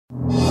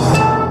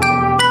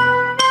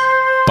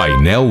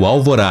Painel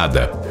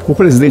Alvorada. O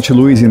presidente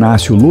Luiz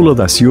Inácio Lula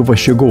da Silva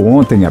chegou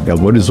ontem a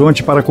Belo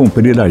Horizonte para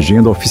cumprir a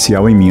agenda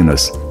oficial em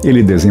Minas.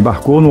 Ele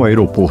desembarcou no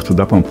aeroporto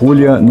da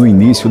Pampulha no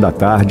início da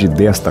tarde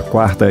desta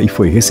quarta e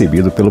foi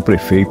recebido pelo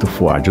prefeito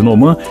Fuad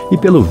Noman e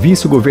pelo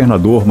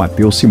vice-governador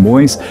Matheus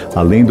Simões,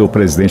 além do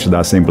presidente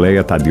da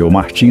Assembleia Tadeu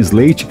Martins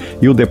Leite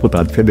e o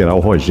deputado federal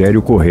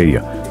Rogério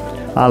Correia.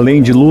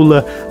 Além de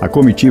Lula, a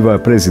comitiva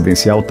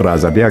presidencial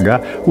traz a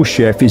BH os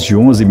chefes de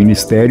 11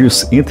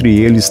 ministérios, entre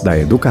eles da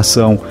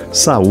Educação,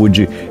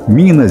 Saúde,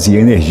 Minas e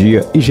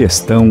Energia e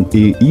Gestão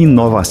e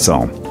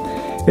Inovação.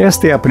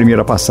 Esta é a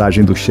primeira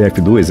passagem do chefe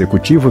do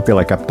Executivo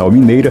pela capital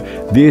mineira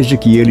desde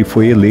que ele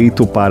foi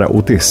eleito para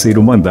o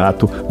terceiro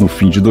mandato no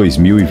fim de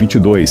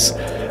 2022.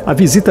 A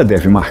visita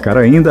deve marcar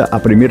ainda a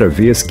primeira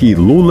vez que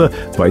Lula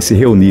vai se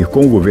reunir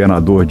com o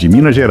governador de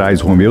Minas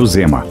Gerais, Romeu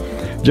Zema.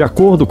 De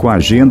acordo com a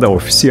agenda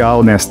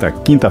oficial, nesta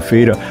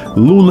quinta-feira,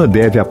 Lula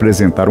deve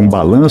apresentar um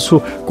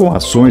balanço com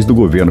ações do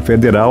governo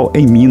federal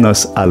em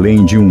Minas,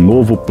 além de um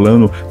novo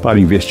plano para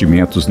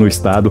investimentos no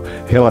estado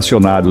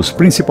relacionados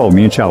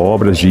principalmente a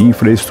obras de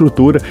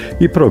infraestrutura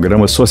e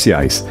programas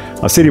sociais.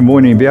 A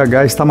cerimônia em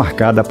BH está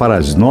marcada para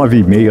as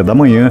 9h30 da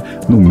manhã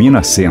no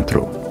Minas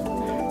Centro.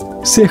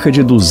 Cerca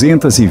de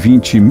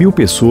 220 mil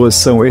pessoas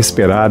são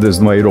esperadas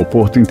no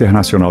Aeroporto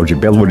Internacional de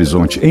Belo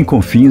Horizonte, em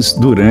Confins,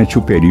 durante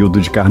o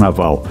período de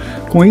carnaval.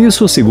 Com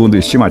isso, segundo a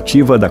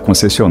estimativa da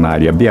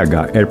concessionária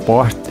BH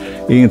Airport,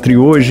 entre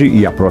hoje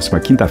e a próxima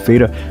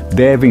quinta-feira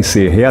devem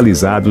ser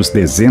realizados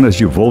dezenas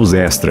de voos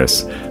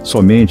extras.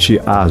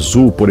 Somente a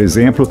Azul, por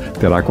exemplo,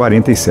 terá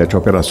 47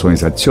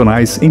 operações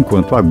adicionais,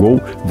 enquanto a Gol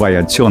vai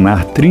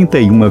adicionar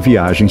 31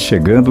 viagens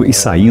chegando e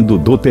saindo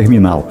do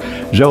terminal.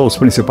 Já os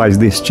principais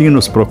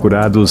destinos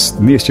procurados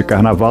neste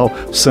carnaval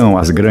são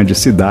as grandes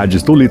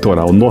cidades do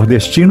litoral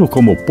nordestino,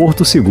 como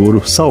Porto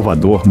Seguro,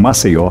 Salvador,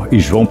 Maceió e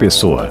João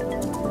Pessoa.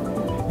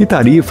 E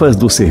tarifas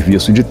do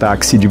serviço de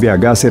táxi de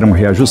BH serão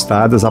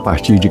reajustadas a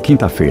partir de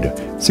quinta-feira.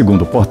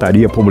 Segundo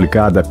portaria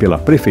publicada pela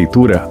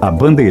Prefeitura, a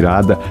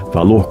bandeirada,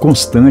 valor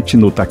constante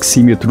no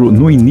taxímetro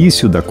no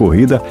início da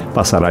corrida,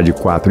 passará de R$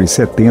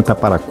 4,70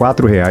 para R$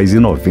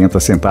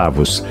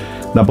 4,90.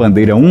 Na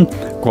bandeira 1,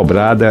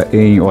 cobrada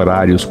em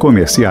horários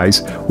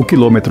comerciais, o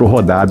quilômetro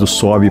rodado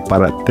sobe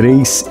para R$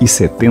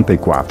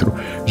 3,74.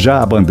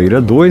 Já a bandeira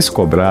 2,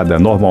 cobrada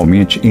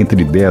normalmente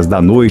entre 10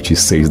 da noite e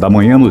 6 da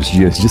manhã nos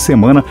dias de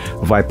semana,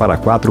 vai para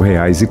R$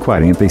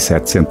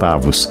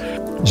 4,47.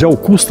 Já o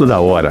custo da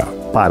hora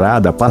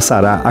parada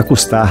passará a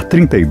custar R$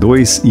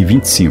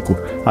 32,25.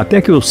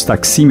 Até que os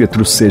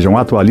taxímetros sejam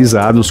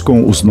atualizados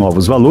com os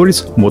novos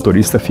valores, o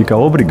motorista fica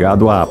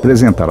obrigado a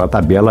apresentar a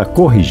tabela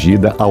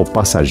corrigida ao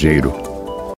passageiro.